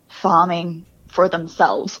basically farming for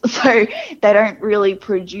themselves. So they don't really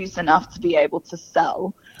produce enough to be able to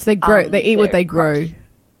sell. So they grow, they eat what they grow.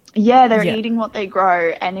 Yeah, they're eating what they grow.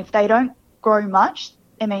 And if they don't grow much,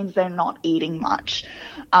 it means they're not eating much,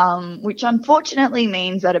 which unfortunately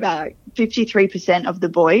means that about 53% of the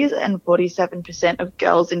boys and 47% of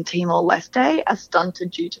girls in Timor-Leste are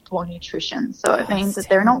stunted due to poor nutrition. So it means that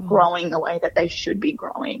they're not growing the way that they should be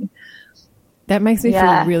growing. That makes me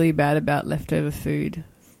feel really bad about leftover food.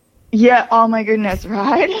 Yeah, oh my goodness,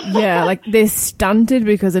 right? Yeah, they're stunted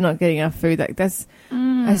because they're not getting enough food. That's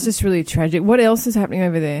just really tragic. What else is happening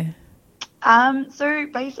over there? So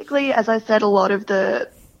basically, as I said, a lot of the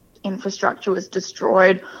infrastructure was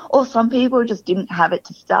destroyed, or some people just didn't have it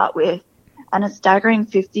to start with. And a staggering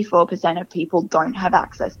 54% of people don't have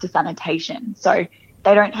access to sanitation. So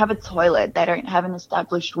they don't have a toilet. They don't have an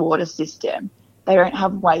established water system. They don't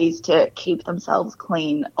have ways to keep themselves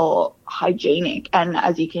clean or hygienic. And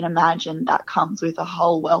as you can imagine, that comes with a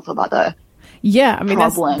whole wealth of other Yeah, I mean,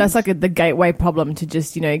 problems. that's like the gateway problem to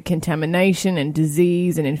just, contamination and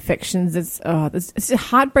disease and infections. It's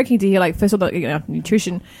heartbreaking to hear, like, first of all,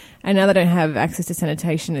 nutrition, and now they don't have access to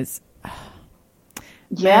sanitation. It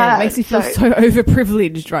makes me feel so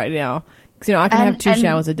overprivileged right now. Because, I can have 2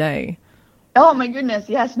 showers a day. Oh, my goodness.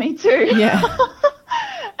 Yes, me too. Yeah.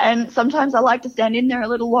 And sometimes I like to stand in there a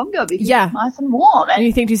little longer because Yeah. it's nice and warm. And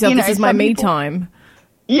you think to yourself, this is my some me people- time.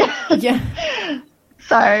 Yeah. Yeah.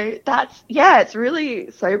 So it's really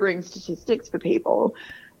sobering statistics for people.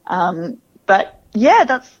 But yeah,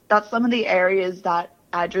 that's some of the areas that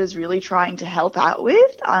ADRA is really trying to help out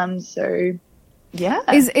with. So yeah.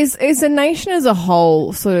 Is the nation as a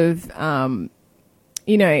whole sort of, are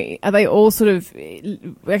they all sort of,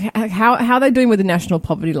 how are they doing with the national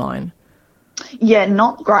poverty line? Yeah,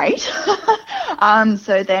 not great.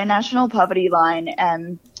 So their national poverty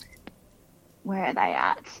line, where are they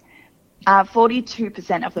at?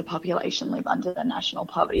 42% of the population live under the national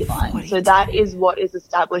poverty line. 42. So that is what is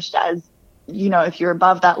established as, if you're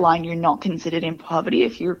above that line, you're not considered in poverty.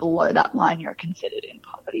 If you're below that line, you're considered in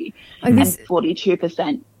poverty. Like And this-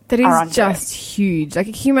 42% That are is under just huge. Like,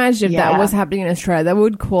 can you imagine if that Yeah. was happening in Australia? That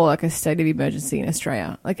would call like a state of emergency in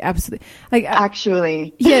Australia. Like, absolutely. Like,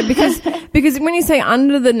 actually. yeah, because when you say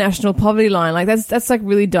under the national poverty line, like that's like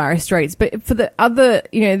really dire straits. But for the other,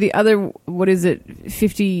 what is it,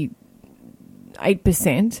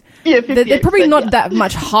 58%? Yeah, They're probably 58%, not yeah. that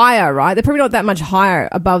much higher, right? They're probably not that much higher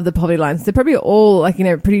above the poverty lines. They're probably all like in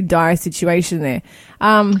a pretty dire situation there.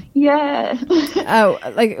 Yeah.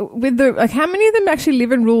 Like how many of them actually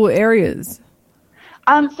live in rural areas?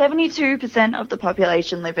 72% of the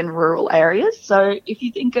population live in rural areas. So if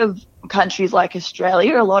you think of countries like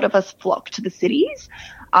Australia, a lot of us flock to the cities.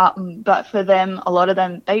 But for them, a lot of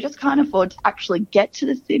them, they just can't afford to actually get to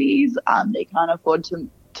the cities. They can't afford to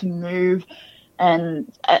move.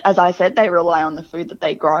 And as I said, they rely on the food that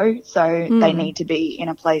they grow. So they need to be in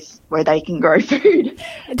a place where they can grow food.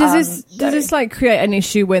 Does this like create an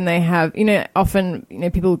issue when they have, often,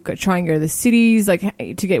 people try and go to the cities, like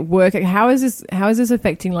to get work? Like, how is this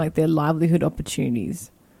affecting like their livelihood opportunities?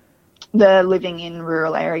 They're living in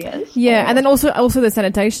rural areas. Yeah. And then also the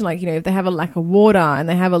sanitation, like, if they have a lack of water and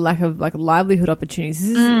they have a lack of like livelihood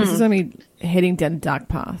opportunities, this is going to be heading down a dark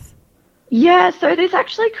path. Yeah, so this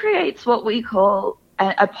actually creates what we call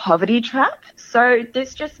a poverty trap. So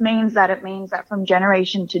this just means that from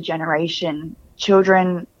generation to generation,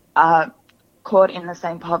 children are caught in the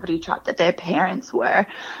same poverty trap that their parents were.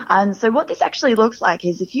 And so what this actually looks like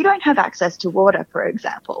is if you don't have access to water, for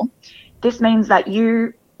example, this means that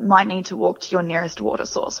you might need to walk to your nearest water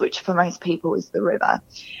source, which for most people is the river.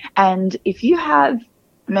 And if you have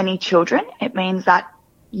many children, it means that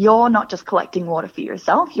you're not just collecting water for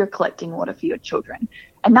yourself, you're collecting water for your children.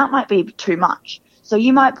 And that might be too much. So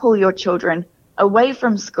you might pull your children away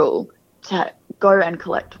from school to go and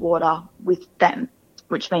collect water with them,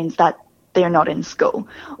 which means that they're not in school.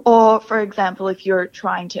 Or, for example, if you're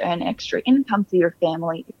trying to earn extra income for your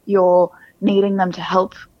family, you're needing them to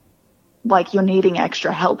help, like you're needing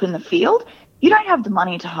extra help in the field, you don't have the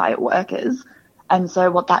money to hire workers. And so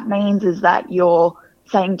what that means is that you're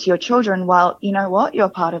saying to your children, well, you know what, you're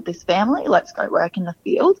part of this family, let's go work in the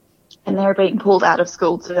field. And they're being pulled out of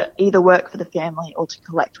school to either work for the family or to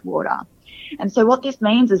collect water. And so what this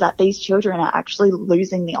means is that these children are actually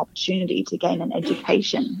losing the opportunity to gain an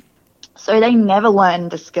education. So they never learn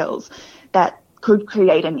the skills that could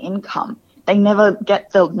create an income. They never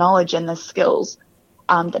get the knowledge and the skills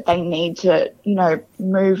that they need to,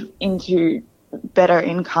 move into better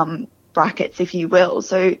income brackets, if you will.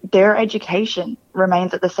 So their education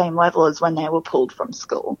remains at the same level as when they were pulled from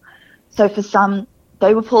school. So for some,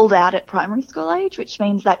 they were pulled out at primary school age, which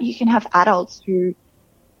means that you can have adults who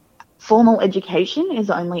formal education is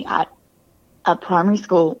only at a primary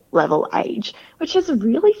school level age, which is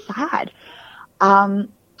really sad.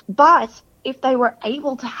 But if they were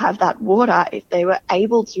able to have that water, if they were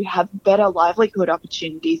able to have better livelihood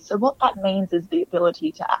opportunities, so what that means is the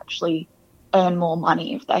ability to actually earn more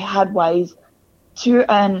money. If they had ways to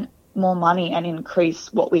earn more money and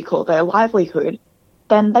increase what we call their livelihood,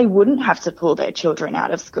 then they wouldn't have to pull their children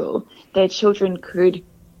out of school. Their children could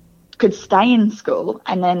stay in school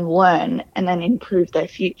and then learn and then improve their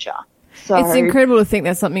future. So it's incredible to think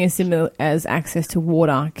that something as similar as access to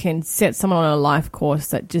water can set someone on a life course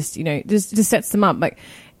that just sets them up. Like,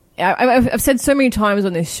 I've said so many times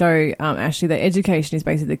on this show, Ashley, that education is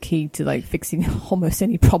basically the key to like fixing almost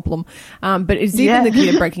any problem. But it's even the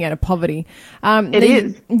key to breaking out of poverty. It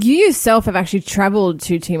is. You yourself have actually travelled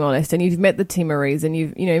to Timor-Leste and you've met the Timorese and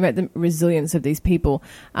you've met the resilience of these people.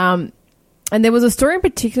 And there was a story in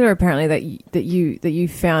particular apparently that you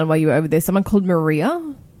found while you were over there. Someone called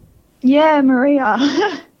Maria. Yeah, Maria.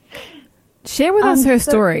 Share with us her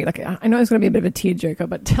story. Like, I know it's going to be a bit of a tearjerker,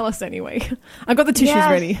 but tell us anyway. I've got the tissues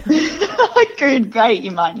ready. Good, great. You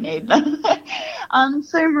might need them.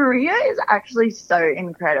 So Maria is actually so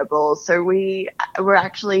incredible. So we were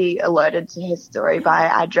actually alerted to his story by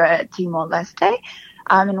ADRA at Timor-Leste.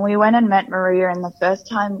 And we went and met Maria, and the first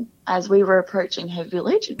time as we were approaching her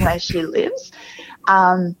village where she lives,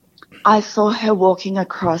 I saw her walking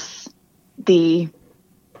across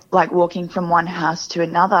walking from one house to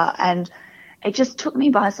another, and it just took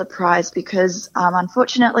me by surprise because,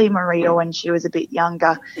 unfortunately, Maria, when she was a bit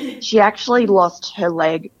younger, she actually lost her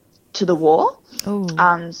leg to the war.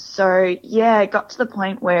 Oh. So, yeah, it got to the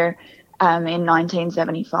point where in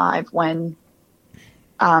 1975, when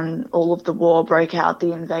all of the war broke out,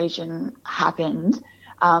 the invasion happened,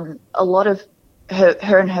 a lot of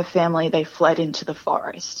her and her family, they fled into the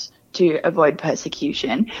forest to avoid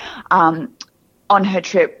persecution. On her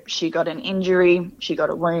trip, she got an injury, she got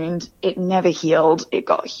a wound, it never healed, it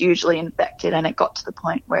got hugely infected, and it got to the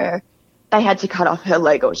point where they had to cut off her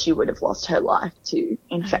leg or she would have lost her life to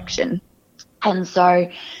infection. And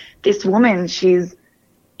so this woman, she's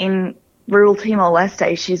in rural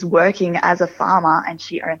Timor-Leste, she's working as a farmer and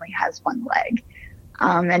she only has one leg.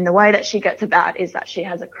 And the way that she gets about is that she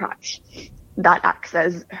has a crutch that acts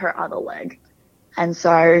as her other leg. And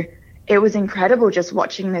so it was incredible just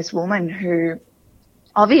watching this woman who,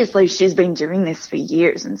 obviously, she's been doing this for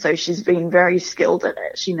years, and so she's been very skilled at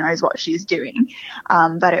it. She knows what she's doing.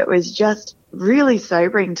 But it was just really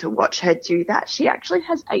sobering to watch her do that. She actually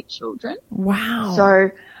has 8 children. Wow.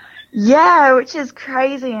 So, yeah, which is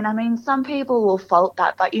crazy. And, I mean, some people will fault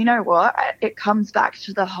that, but you know what? It comes back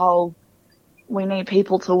to the whole we need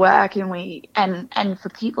people to work, and for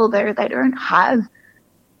people there, they don't have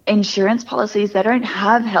insurance policies. They don't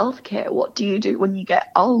have healthcare. What do you do when you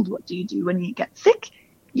get old? What do you do when you get sick?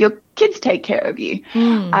 Your kids take care of you.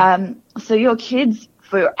 So your kids,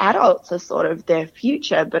 for adults, are sort of their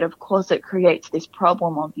future, but of course it creates this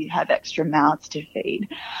problem of you have extra mouths to feed.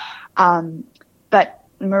 But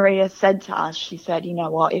Maria said to us, she said, you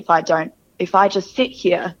know what, if I just sit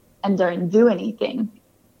here and don't do anything,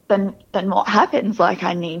 then what happens? Like,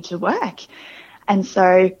 I need to work. And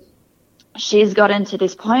so she's gotten to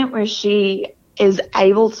this point where she is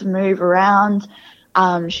able to move around.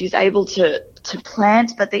 She's able to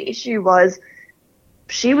plant, but the issue was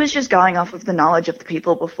she was just going off of the knowledge of the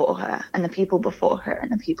people before her and the people before her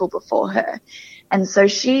and the people before her. And so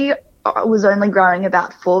she was only growing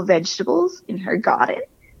about 4 vegetables in her garden,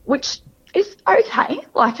 which is okay.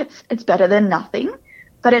 Like, it's better than nothing,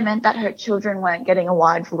 but it meant that her children weren't getting a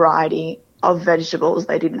wide variety of vegetables.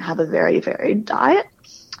 They didn't have a very varied diet.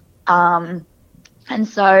 And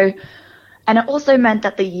it also meant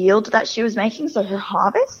that the yield that she was making, so her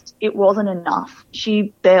harvest, it wasn't enough.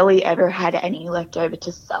 She barely ever had any left over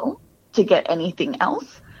to sell to get anything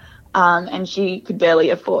else. And she could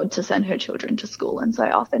barely afford to send her children to school, and so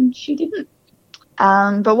often she didn't.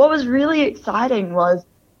 But what was really exciting was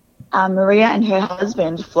Maria and her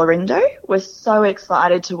husband, Florindo, were so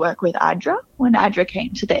excited to work with ADRA when ADRA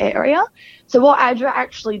came to the area. So what ADRA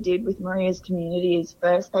actually did with Maria's community is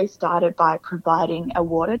first they started by providing a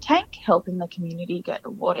water tank, helping the community get a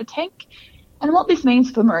water tank. And what this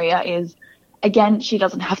means for Maria is, again, she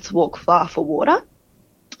doesn't have to walk far for water.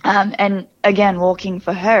 And again, walking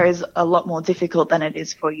for her is a lot more difficult than it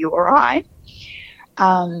is for you or I.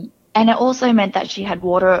 And it also meant that she had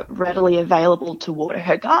water readily available to water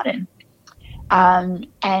her garden.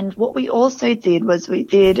 And what we also did was we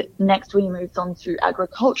moved on to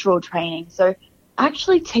agricultural training. So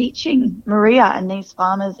actually teaching Maria and these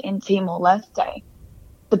farmers in Timor-Leste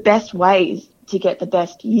the best ways to get the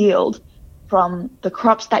best yield from the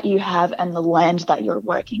crops that you have and the land that you're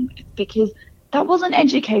working with, because that wasn't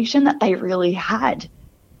education that they really had.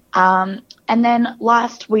 And then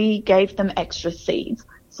last, we gave them extra seeds.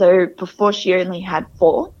 So before she only had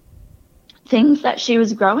 4 things that she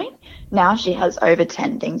was growing. Now she has over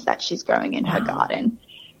 10 things that she's growing in her garden.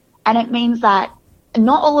 And it means that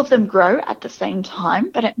not all of them grow at the same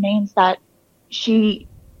time, but it means that she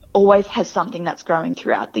always has something that's growing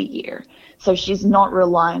throughout the year. So she's not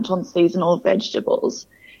reliant on seasonal vegetables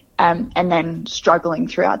and then struggling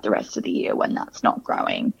throughout the rest of the year when that's not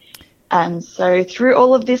growing. And so through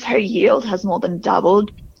all of this, her yield has more than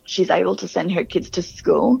doubled. she's able to send her kids to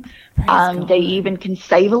school. They even can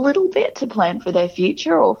save a little bit to plan for their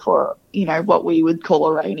future or for, you know, what we would call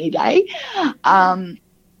a rainy day. So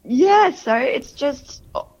it's just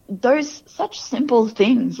those such simple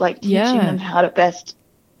things like teaching them how to best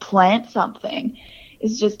plant something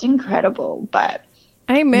is just incredible. But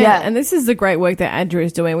amen. Yeah. And this is the great work that Adra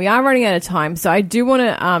is doing. We are running out of time, so I do want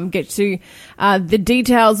to get to the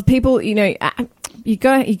details. People, you know, you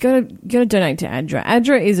got to donate to Adra.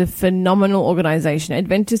 Adra is a phenomenal organization,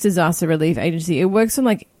 Adventist Disaster Relief Agency. It works on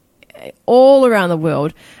like all around the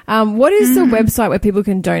world. What is the website where people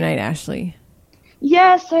can donate, Ashley?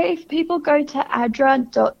 Yeah, so if people go to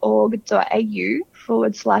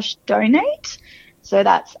adra.org.au/donate, so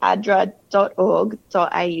that's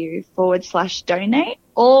adra.org.au/donate.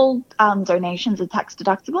 All donations are tax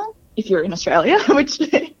deductible if you're in Australia, which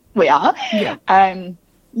we are. Yeah. And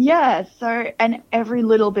every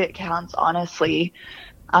little bit counts, honestly.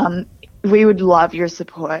 We would love your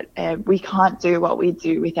support. We can't do what we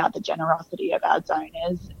do without the generosity of our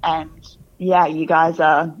donors. And, yeah, you guys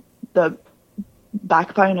are the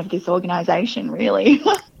backbone of this organization, really.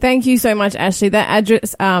 Thank you so much, Ashley. That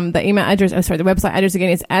address, the email address, the website address again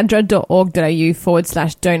is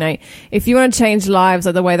adra.org.au/donate. If you want to change lives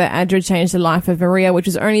like the way that Adra changed the life of Maria, which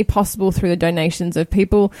was only possible through the donations of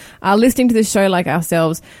people listening to this show like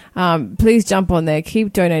ourselves, please jump on there,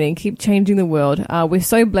 keep donating, keep changing the world. We're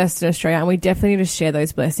so blessed in Australia and we definitely need to share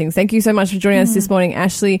those blessings. Thank you so much for joining us this morning,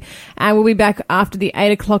 Ashley, and we'll be back after the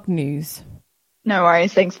 8 o'clock news. No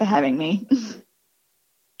worries. Thanks for having me.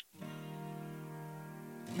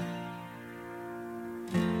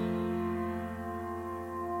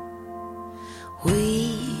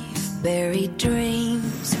 We've buried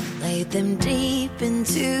dreams, laid them deep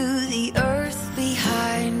into the earth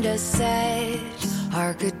behind us, said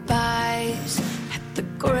our goodbyes at the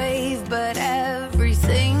grave, but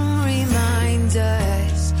everything reminds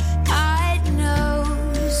us. God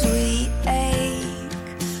knows we ache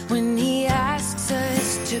when He asks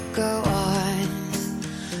us to go on.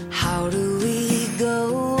 How do we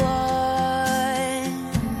go on?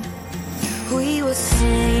 We will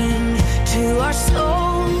sing to our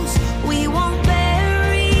souls, we won't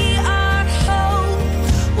bury our hope.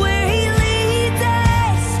 Where He leads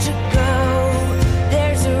us to go,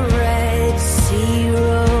 there's a Red Sea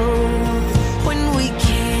road. When we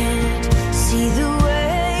can't see the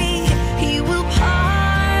way, He will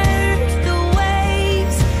part the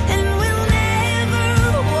waves, and we'll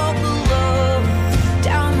never walk alone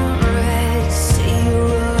down the Red Sea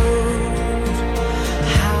road.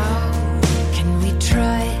 How can we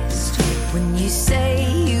trust when You say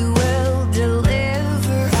You will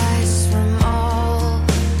deliver us from all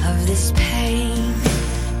of this pain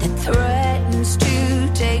that threatens to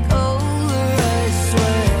take over us?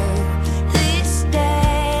 Well, this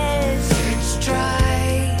desert's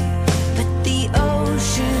dry, but the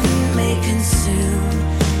ocean may consume,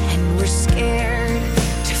 and we're scared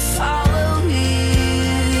to follow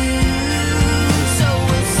You. So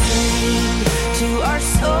we'll sing to our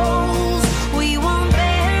souls, we won't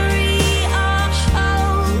bury our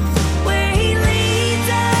hope. Where He leads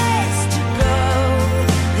us to go,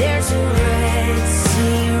 there's a Red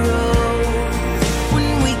Sea road. When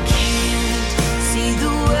we can't see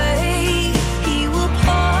the way, He will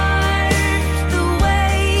part the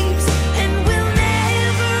waves, and we'll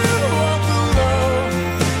never walk alone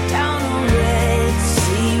down a Red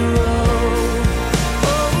Sea road.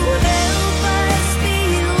 Oh, help us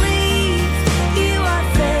believe You are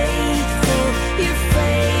faithful, You're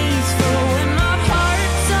faithful when our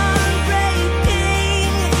hearts are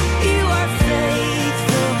breaking. You are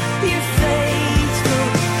faithful, You're faithful.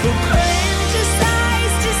 You'll grant us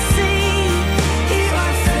eyes to see. You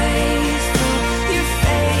are faithful, You're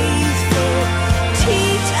faithful.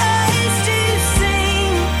 Teach us to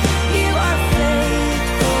sing. You are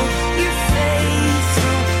faithful, You're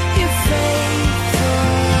faithful, You're faithful.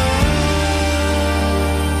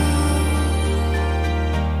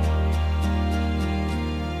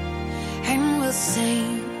 And we'll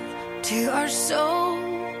sing to our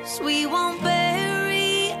souls, we won't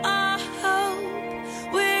bury our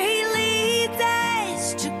hope. Where He leads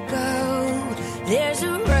us to go, there's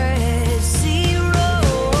a Red Sea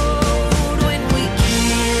road. When we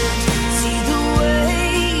can't see the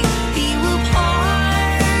way, He will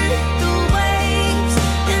part the waves,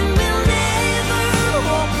 and we'll never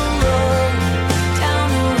walk alone down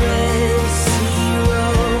the Red Sea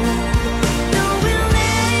road. No, we'll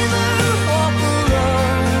never walk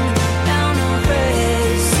alone down the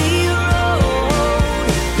Red Sea road.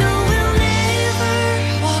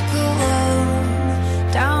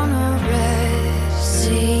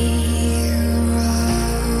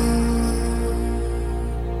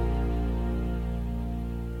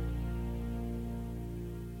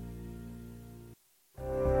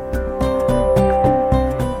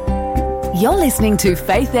 You're listening to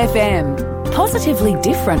Faith FM, positively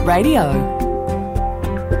different radio.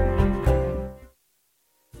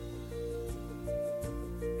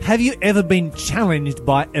 Have you ever been challenged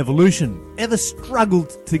by evolution? Ever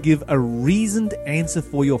struggled to give a reasoned answer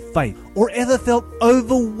for your faith? Or ever felt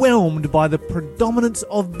overwhelmed by the predominance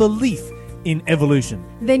of belief in evolution?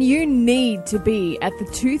 Then you need to be at the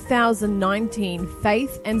 2019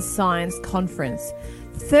 Faith and Science Conference.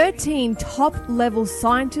 13 top-level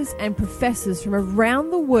scientists and professors from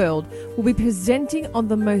around the world will be presenting on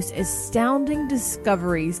the most astounding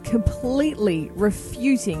discoveries, completely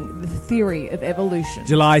refuting the theory of evolution.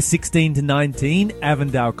 July 16 to 19,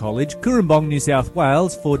 Avondale College, Cooranbong, New South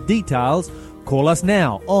Wales. For details, call us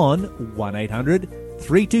now on 1800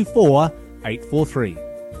 324 843.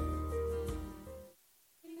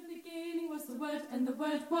 In the beginning was the Word, and the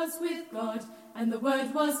Word was with God, and the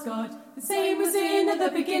Word was God. The same was in at the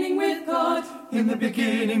beginning with God. In the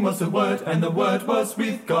beginning was the Word, and the Word was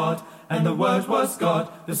with God, and the Word was God.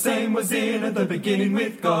 The same was in at the beginning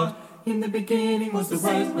with God. In the beginning was the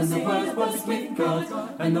Word, and the Word was with God,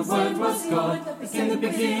 and the Word was God. In the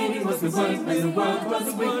beginning was the Word, and the Word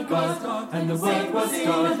was with God, and the Word was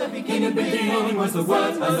God. In the beginning was the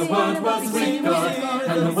Word, and the Word was with God,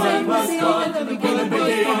 and the Word was God. In the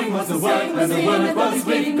beginning was the Word, and the Word was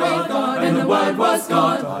with God, and the Word was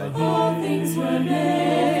God. All things were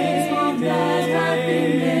made, that have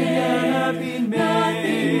been made.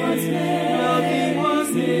 Nothing was made, nothing was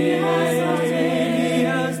made. He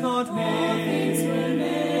has not made. All things were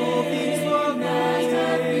made, all things were made,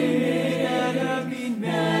 that have been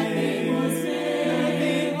made. Nothing was made,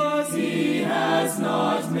 nothing was He has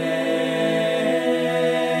not made.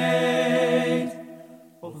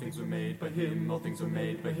 All things were made by Him, all things were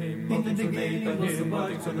made by Him, all things were made by Him, all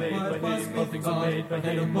things were made by Him, all things were made by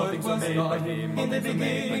Him, all things were made by Him. In the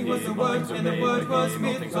beginning was the Word, and the Word was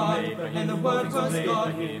with God, and the Word was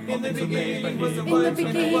God. In the beginning was the Word,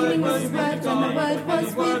 and the Word was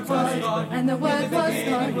with God, and the Word was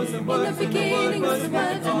God. In the beginning was the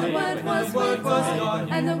Word, and the Word was with God,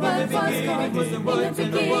 and the Word was God. In the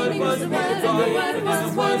beginning was the Word, and the Word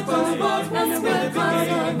was with God, and the Word was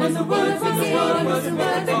God. And the Word was the Word, was the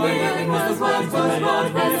Word, and the Word was with God, and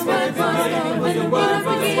the Word was God. And the Word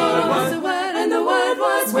was the Word, was the Word, and the Word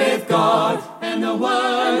was with God, and the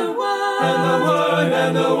Word, and the Word,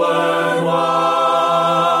 and the Word was